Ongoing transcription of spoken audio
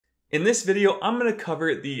In this video, I'm going to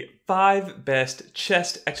cover the 5 best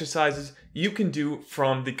chest exercises you can do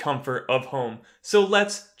from the comfort of home. So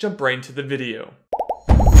let's jump right into the video.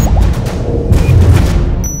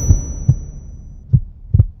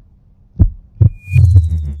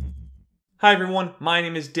 Hi everyone, my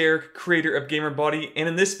name is Derek, creator of GamerBody, and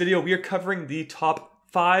in this video we are covering the top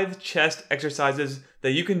 5 chest exercises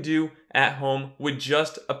that you can do at home with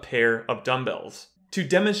just a pair of dumbbells. To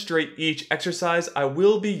demonstrate each exercise, I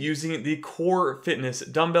will be using the Core Fitness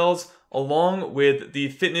dumbbells along with the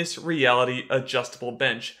Fitness Reality adjustable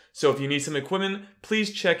bench. So if you need some equipment,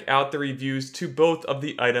 please check out the reviews to both of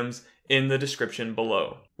the items in the description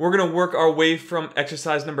below. We're going to work our way from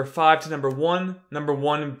exercise number 5 to number 1, number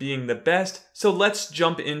 1 being the best. So let's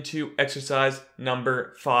jump into exercise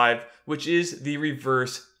number 5, which is the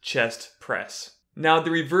reverse chest press. Now,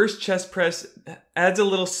 the reverse chest press adds a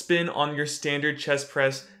little spin on your standard chest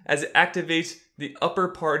press as it activates the upper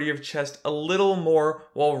part of your chest a little more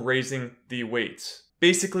while raising the weights.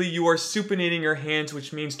 Basically, you are supinating your hands,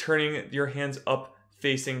 which means turning your hands up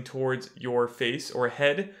facing towards your face or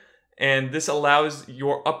head. And this allows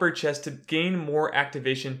your upper chest to gain more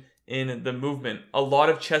activation in the movement. A lot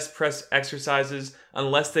of chest press exercises,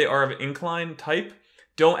 unless they are of incline type,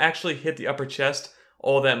 don't actually hit the upper chest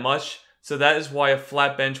all that much. So that is why a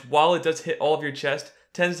flat bench, while it does hit all of your chest,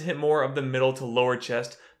 tends to hit more of the middle to lower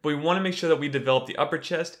chest. But we want to make sure that we develop the upper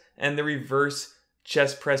chest, and the reverse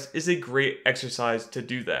chest press is a great exercise to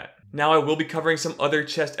do that. Now I will be covering some other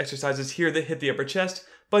chest exercises here that hit the upper chest,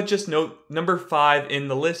 but just note number 5 in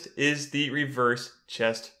the list is the reverse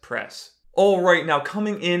chest press. Alright, now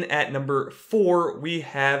coming in at number 4, we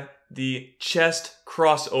have the chest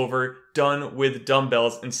crossover done with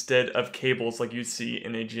dumbbells instead of cables like you see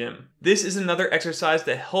in a gym. This is another exercise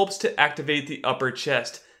that helps to activate the upper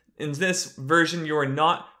chest. In this version, you are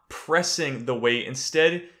not pressing the weight.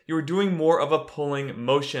 Instead, you're doing more of a pulling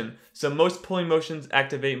motion. So most pulling motions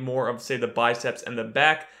activate more of, say, the biceps and the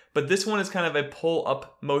back, but this one is kind of a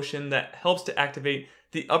pull-up motion that helps to activate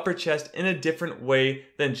the upper chest in a different way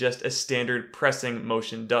than just a standard pressing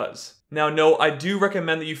motion does. Now, no, I do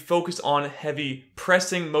recommend that you focus on heavy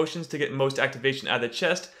pressing motions to get most activation out of the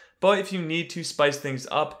chest, but if you need to spice things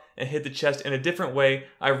up and hit the chest in a different way,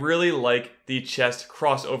 I really like the chest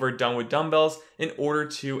crossover done with dumbbells in order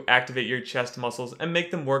to activate your chest muscles and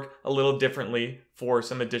make them work a little differently for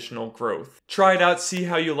some additional growth. Try it out, see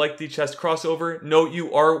how you like the chest crossover. Note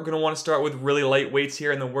you are going to want to start with really light weights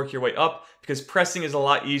here and then work your way up, because pressing is a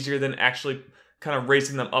lot easier than actually kind of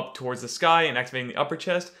raising them up towards the sky and activating the upper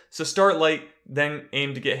chest. So start light, then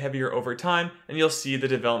aim to get heavier over time, and you'll see the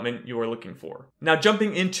development you are looking for. Now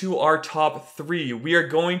jumping into our top 3, we are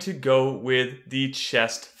going to go with the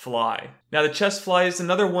chest fly. Now the chest fly is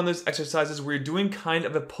another one of those exercises where you're doing kind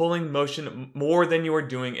of a pulling motion more than you are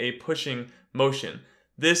doing a pushing motion.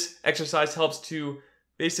 This exercise helps to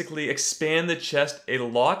basically expand the chest a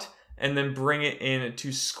lot and then bring it in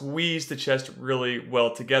to squeeze the chest really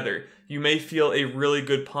well together. You may feel a really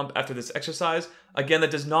good pump after this exercise. Again, that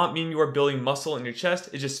does not mean you are building muscle in your chest,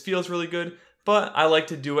 it just feels really good, but I like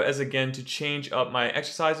to do it as, again, to change up my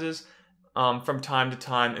exercises from time to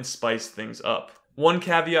time and spice things up. One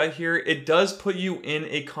caveat here, it does put you in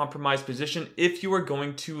a compromised position if you are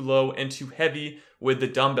going too low and too heavy with the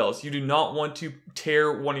dumbbells. You do not want to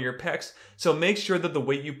tear one of your pecs, so make sure that the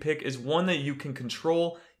weight you pick is one that you can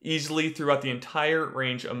control easily throughout the entire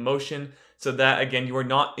range of motion, so that, again, you are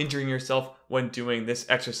not injuring yourself when doing this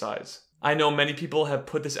exercise. I know many people have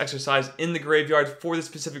put this exercise in the graveyard for the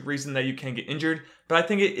specific reason that you can get injured, but I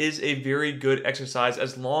think it is a very good exercise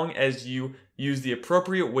as long as you use the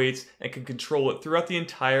appropriate weights and can control it throughout the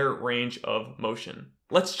entire range of motion.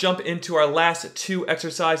 Let's jump into our last 2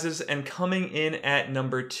 exercises, and coming in at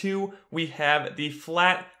number 2, we have the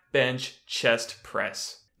flat bench chest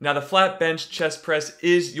press. Now the flat bench chest press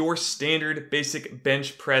is your standard basic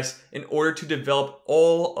bench press in order to develop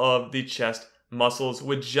all of the chest muscles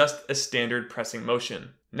with just a standard pressing motion.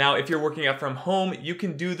 Now if you're working out from home, you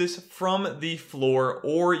can do this from the floor,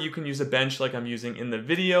 or you can use a bench like I'm using in the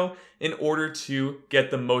video in order to get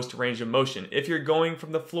the most range of motion. If you're going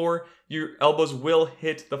from the floor, your elbows will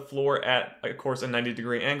hit the floor at, of course, a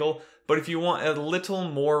 90-degree angle. But if you want a little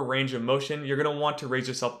more range of motion, you're going to want to raise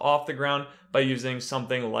yourself off the ground by using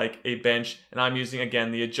something like a bench. And I'm using,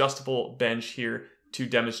 again, the adjustable bench here to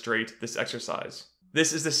demonstrate this exercise.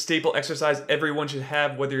 This is the staple exercise everyone should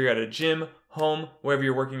have, whether you're at a gym, home, wherever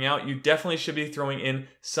you're working out. You definitely should be throwing in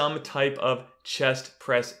some type of chest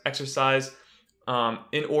press exercise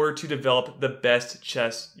in order to develop the best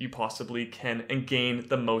chest you possibly can and gain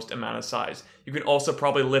the most amount of size. You can also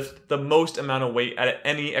probably lift the most amount of weight out of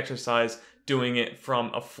any exercise doing it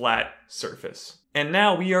from a flat surface. And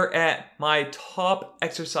now we are at my top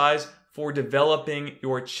exercise for developing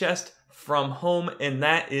your chest from home, and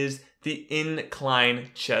that is the incline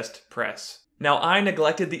chest press. Now, I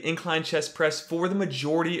neglected the incline chest press for the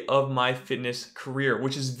majority of my fitness career,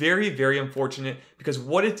 which is very, very unfortunate, because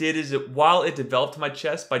what it did is that while it developed my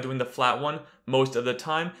chest by doing the flat one most of the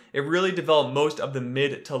time, it really developed most of the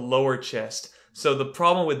mid to lower chest. So the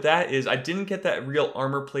problem with that is I didn't get that real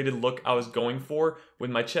armor-plated look I was going for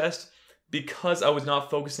with my chest because I was not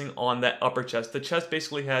focusing on that upper chest. The chest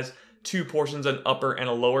basically has two portions, an upper and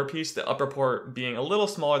a lower piece, the upper part being a little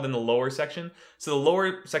smaller than the lower section. So the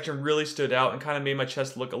lower section really stood out and kind of made my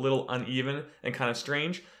chest look a little uneven and kind of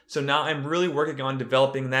strange. So now I'm really working on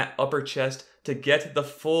developing that upper chest to get the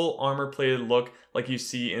full armor-plated look like you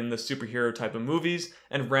see in the superhero type of movies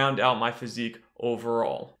and round out my physique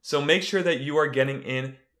overall. So make sure that you are getting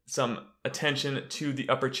in some attention to the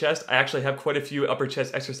upper chest. I actually have quite a few upper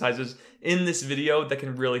chest exercises in this video that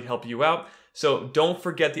can really help you out. So don't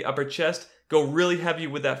forget the upper chest. Go really heavy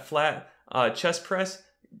with that flat chest press.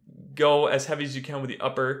 Go as heavy as you can with the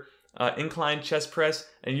upper incline chest press,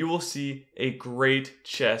 and you will see a great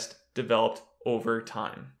chest developed over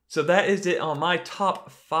time. So that is it on my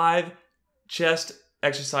top 5 chest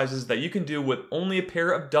exercises that you can do with only a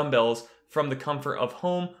pair of dumbbells from the comfort of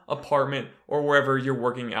home, apartment, or wherever you're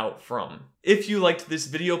working out from. If you liked this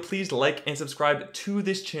video, please like and subscribe to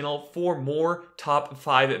this channel for more top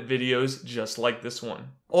 5 videos just like this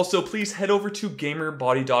one. Also, please head over to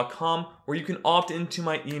GamerBody.com where you can opt into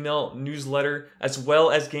my email newsletter as well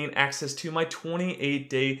as gain access to my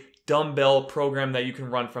 28-day dumbbell program that you can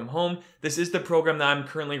run from home. This is the program that I'm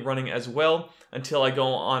currently running as well until I go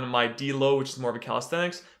on my deload, which is more of a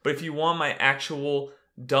calisthenics. But if you want my actual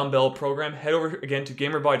dumbbell program, head over again to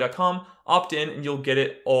GamerBody.com, opt in, and you'll get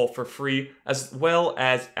it all for free, as well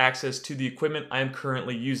as access to the equipment I am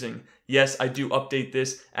currently using. Yes, I do update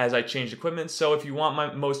this as I change equipment, so if you want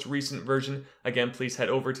my most recent version, again, please head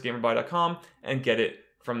over to GamerBody.com and get it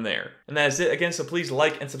from there. And that is it again, so please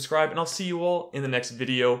like and subscribe, and I'll see you all in the next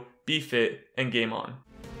video. Be fit and game on.